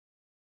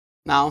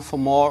Now, for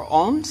more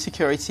on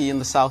security in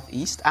the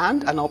southeast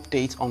and an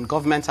update on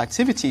government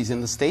activities in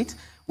the state,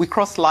 we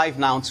cross live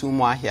now to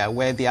Umuahia,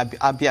 where the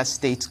Abia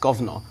State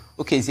Governor,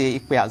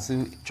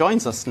 Ikpeazu,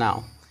 joins us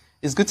now.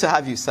 It's good to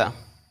have you, sir.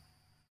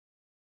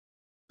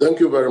 Thank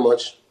you very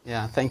much.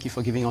 Yeah, thank you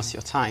for giving us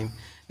your time.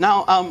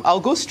 Now, I'll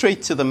go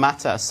straight to the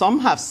matter. Some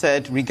have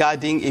said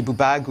regarding EBUBE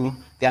AGU,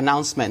 the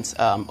announcement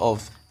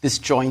of this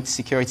joint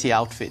security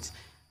outfit,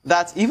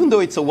 that even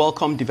though it's a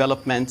welcome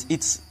development,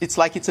 it's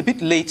like it's a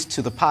bit late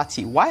to the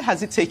party. Why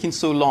has it taken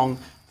so long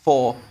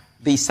for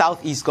the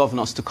Southeast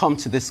governors to come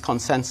to this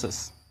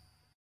consensus?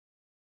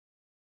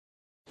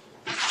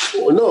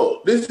 Oh,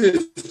 no, this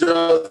is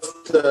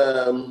just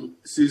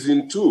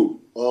season 2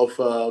 of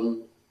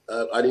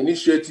an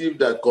initiative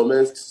that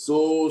commenced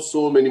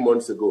so many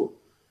months ago.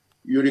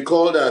 You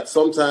recall that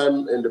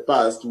sometime in the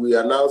past, we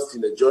announced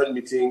in a joint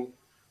meeting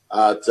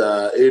at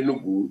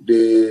Enugu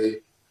the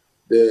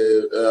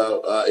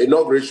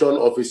inauguration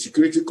of a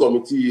security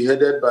committee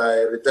headed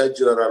by retired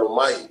General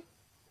Umahi,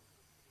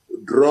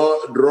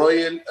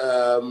 drawing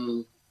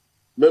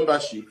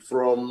membership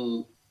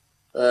from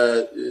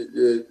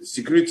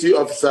security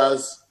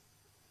officers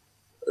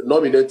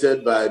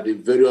nominated by the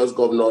various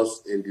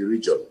governors in the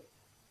region.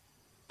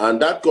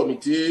 And that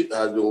committee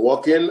has been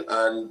working,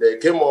 and they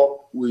came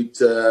up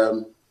with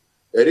a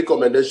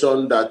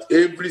recommendation that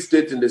every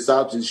state in the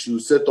South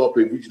should set up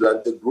a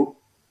vigilante group.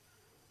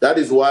 That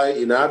is why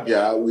in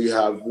Abia, we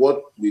have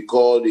what we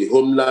call the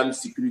Homeland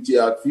Security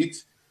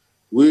Outfit,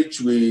 which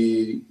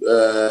we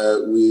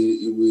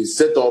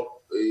set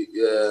up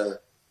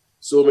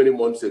so many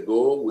months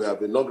ago. We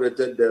have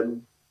inaugurated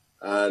them,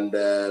 and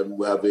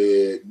we have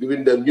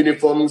given them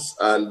uniforms,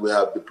 and we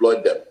have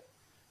deployed them.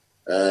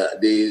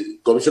 The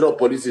Commissioner of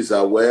Police is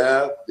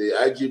aware. The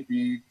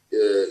IGP,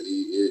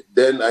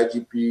 then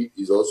IGP,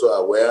 is also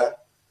aware.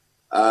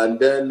 And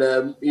then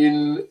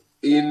in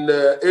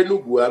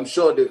Enugu, I'm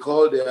sure they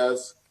call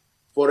theirs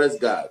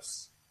forest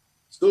guards.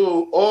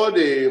 So all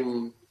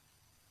the,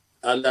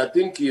 and I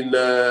think in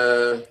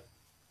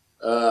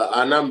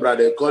Anambra,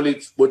 they call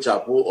it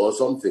Bochapo or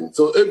something.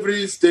 So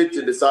every state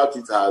in the South,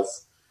 it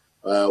has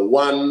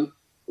one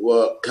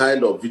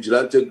kind of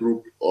vigilante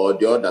group or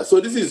the other. So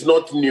this is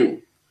not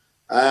new.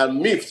 I am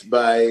miffed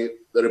by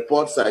the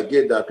reports I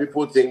get that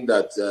people think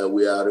that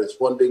we are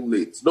responding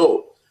late.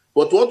 No,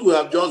 but what we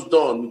have just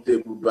done with the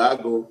EBUBE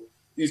AGU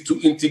is to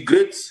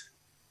integrate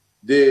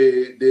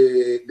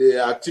the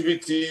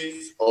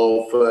activities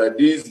of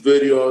these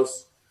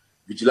various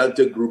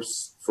vigilante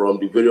groups from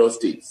the various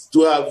states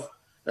to have,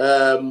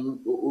 a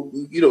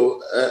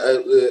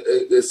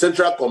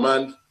central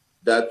command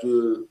that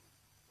will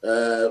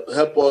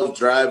help us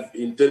drive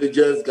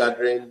intelligence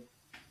gathering,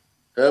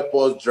 help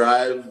us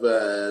drive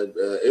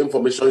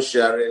information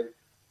sharing,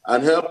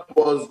 and help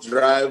us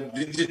drive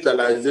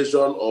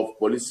digitalization of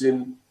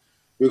policing.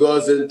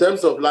 Because in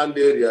terms of land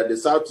area, the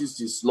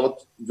Southeast is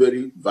not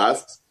very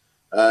vast,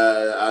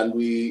 and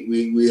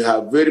we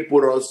have very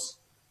porous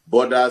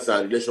borders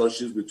and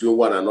relationships between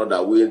one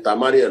another. We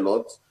intermarry a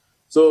lot.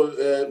 So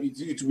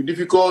it will be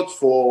difficult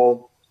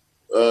for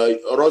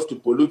us to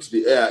pollute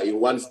the air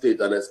in one state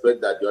and expect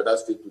that the other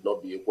state will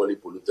not be equally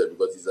polluted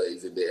because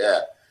it's in the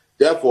air.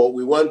 Therefore,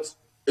 we want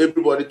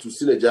everybody to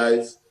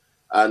synergize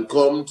and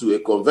come to a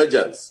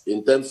convergence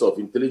in terms of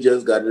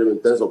intelligence gathering, in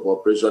terms of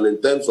operation,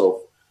 in terms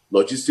of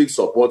logistics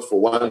support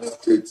for one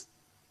state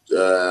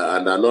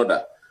and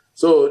another.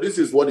 So this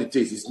is what it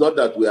is. It's not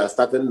that we are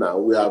starting now.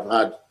 We have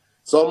had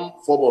some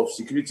form of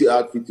security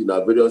outfit in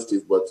our various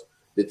states, but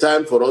the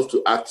time for us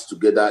to act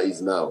together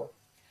is now.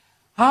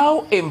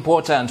 How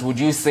important would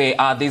you say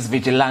are these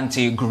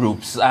vigilante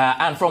groups?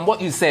 And from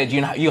what you said,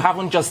 you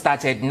haven't just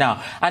started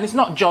now. And it's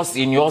not just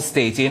in your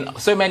state, in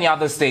so many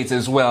other states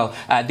as well,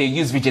 they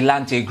use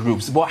vigilante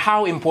groups. But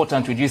how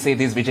important would you say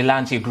these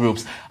vigilante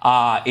groups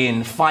are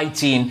in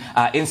fighting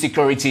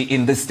insecurity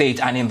in the state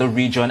and in the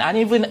region and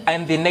even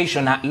in the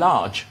nation at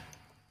large?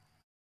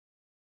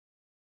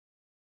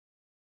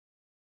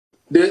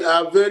 They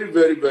are very,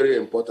 very, very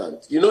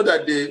important. You know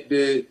that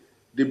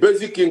the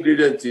basic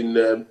ingredient in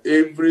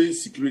every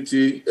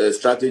security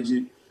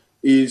strategy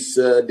is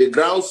the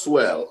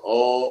groundswell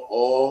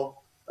or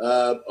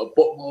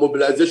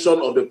mobilization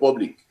of the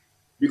public,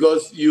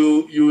 because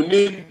you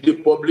need the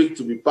public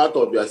to be part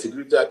of your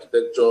security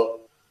architecture,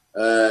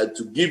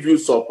 to give you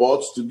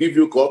support, to give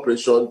you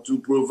cooperation, to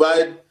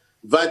provide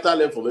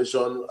vital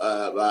information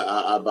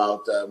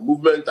about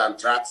movement and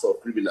tracks of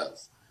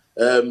criminals.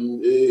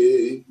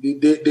 The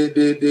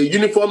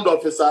uniformed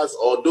officers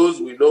or those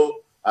we know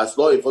as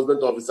law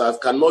enforcement officers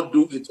cannot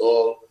do it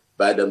all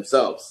by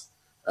themselves.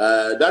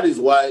 That is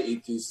why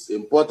it is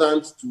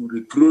important to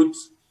recruit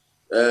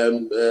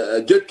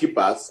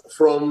gatekeepers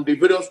from the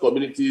various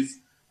communities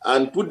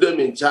and put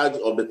them in charge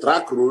of the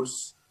track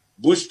roads,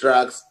 bush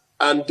tracks,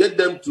 and get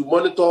them to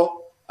monitor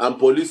and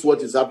police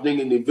what is happening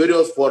in the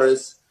various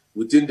forests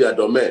within their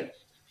domain.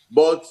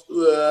 But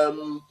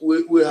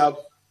we have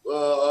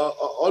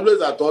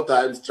always at all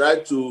times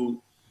tried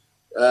to,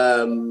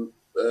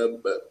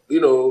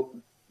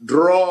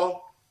 draw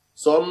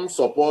some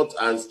support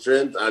and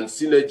strength and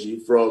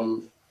synergy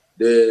from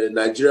the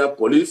Nigerian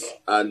police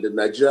and the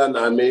Nigerian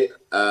army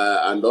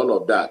and all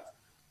of that.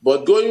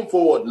 But going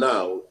forward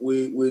now,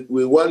 we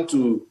want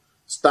to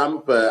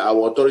stamp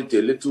our authority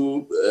a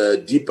little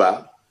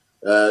deeper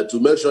to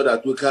make sure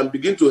that we can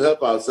begin to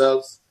help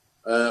ourselves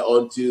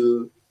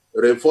until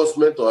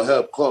reinforcement or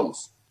help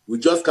comes. We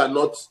just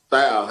cannot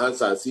tie our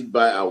hands and sit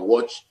by and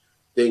watch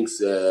things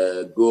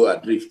go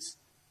adrift.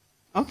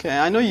 Okay,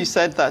 I know you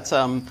said that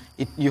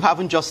you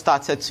haven't just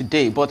started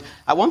today, but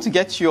I want to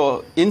get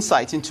your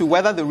insight into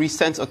whether the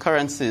recent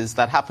occurrences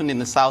that happened in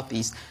the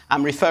Southeast,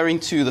 I'm referring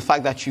to the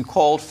fact that you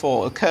called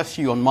for a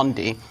curfew on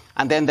Monday,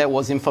 and then there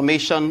was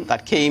information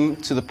that came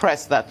to the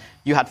press that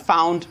you had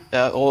found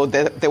or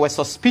there were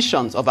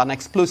suspicions of an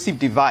explosive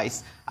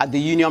device at the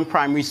Union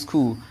Primary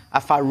School,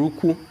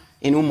 Afaruku,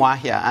 in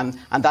Umuahia,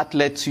 and that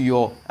led to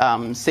your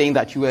saying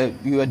that you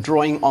were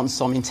drawing on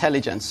some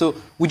intelligence. So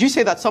would you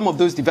say that some of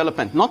those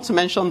developments, not to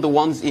mention the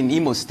ones in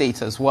Imo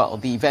State as well,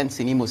 the events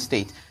in Imo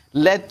State,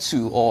 led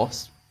to or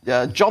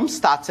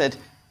jump-started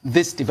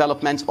this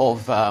development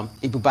of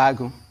EBUBE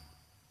AGU?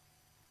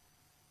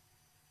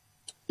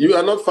 You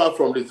are not far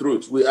from the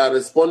truth. We are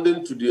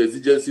responding to the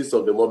exigencies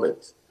of the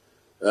moment.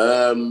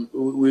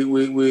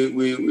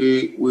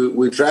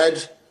 We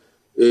tried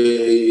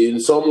in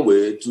some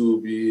way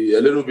to be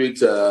a little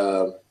bit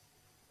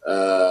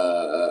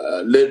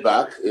laid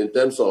back in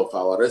terms of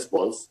our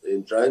response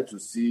in trying to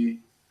see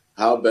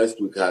how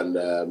best we can,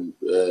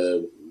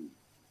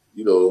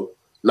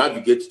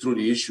 navigate through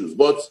the issues.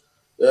 But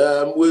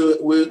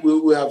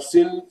we have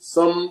seen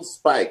some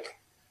spike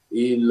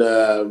in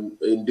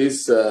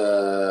this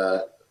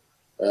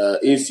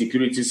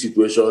insecurity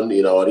situation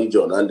in our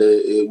region, and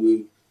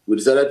we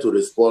decided to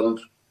respond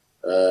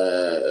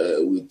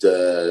with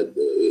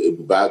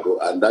EBUBE AGU,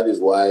 and that is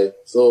why.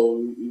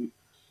 So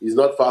it's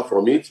not far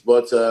from it.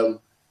 But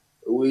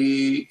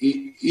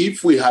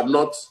if we had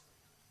not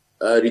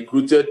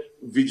recruited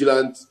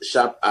vigilant,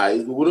 sharp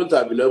eyes, we wouldn't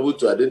have been able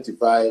to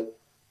identify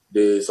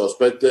the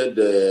suspected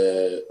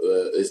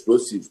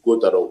explosives,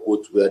 quote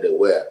unquote, where they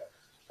were.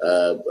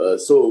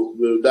 So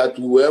that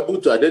we were able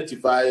to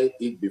identify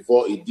it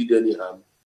before it did any harm